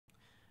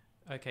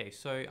Okay,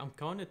 so I'm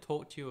going to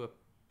talk to you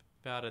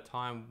about a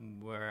time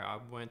where I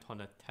went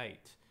on a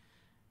date.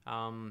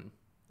 Um,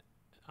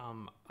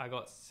 I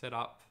got set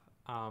up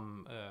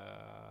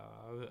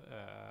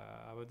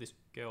with this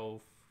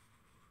girl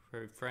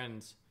through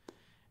friends,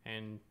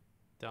 and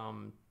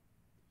um,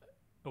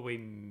 we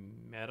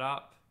met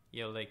up.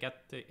 Yeah, like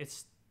it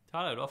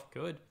started off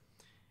good,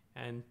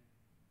 and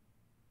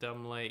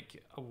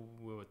like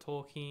we were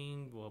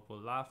talking, we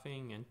were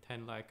laughing, and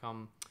then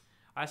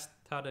I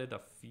started a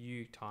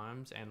few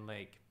times, and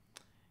like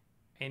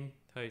in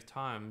those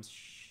times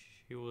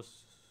she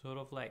was sort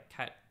of like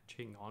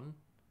catching on,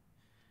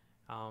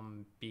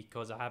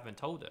 because I haven't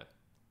told her,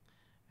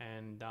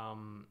 and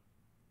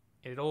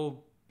it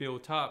all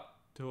built up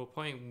to a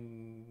point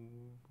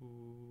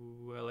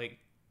where like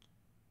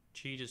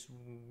she just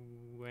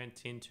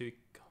went into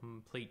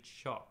complete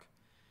shock,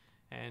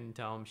 and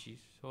she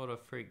sort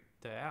of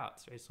freaked out.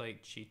 So it's like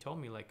she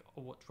told me like,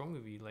 "Oh, what's wrong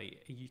with you?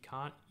 Like you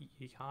can't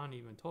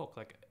even talk.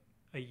 Like,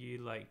 are you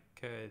like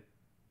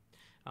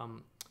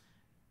um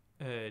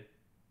uh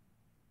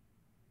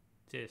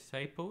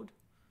disabled?"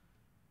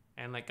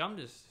 And like I'm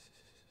just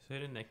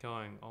sitting there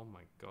going, "Oh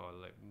my god,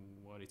 like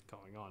what is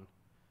going on?"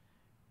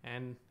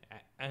 And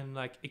and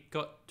like it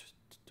got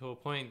to a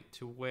point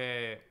to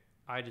where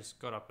I just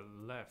got up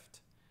and left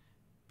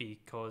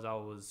because I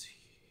was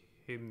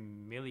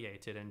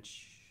humiliated, and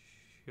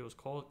she was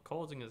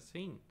causing a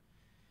scene.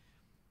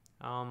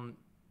 Um,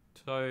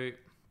 so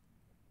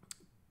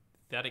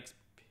that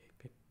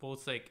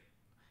was like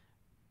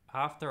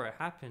after it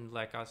happened,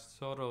 like I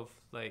sort of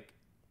like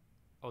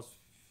I was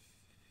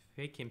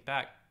thinking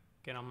back,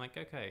 and I'm like,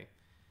 okay,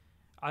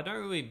 I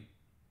don't really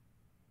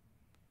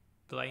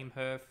blame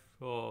her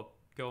for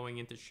going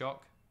into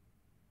shock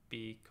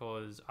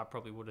because I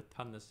probably would have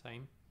done the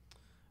same.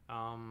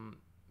 Um,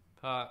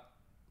 but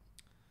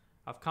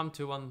I've come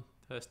to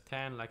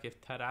understand, like,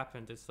 if that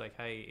happened, it's like,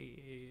 hey,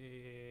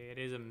 it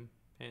isn't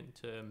meant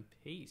to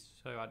peace,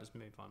 so I just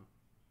move on.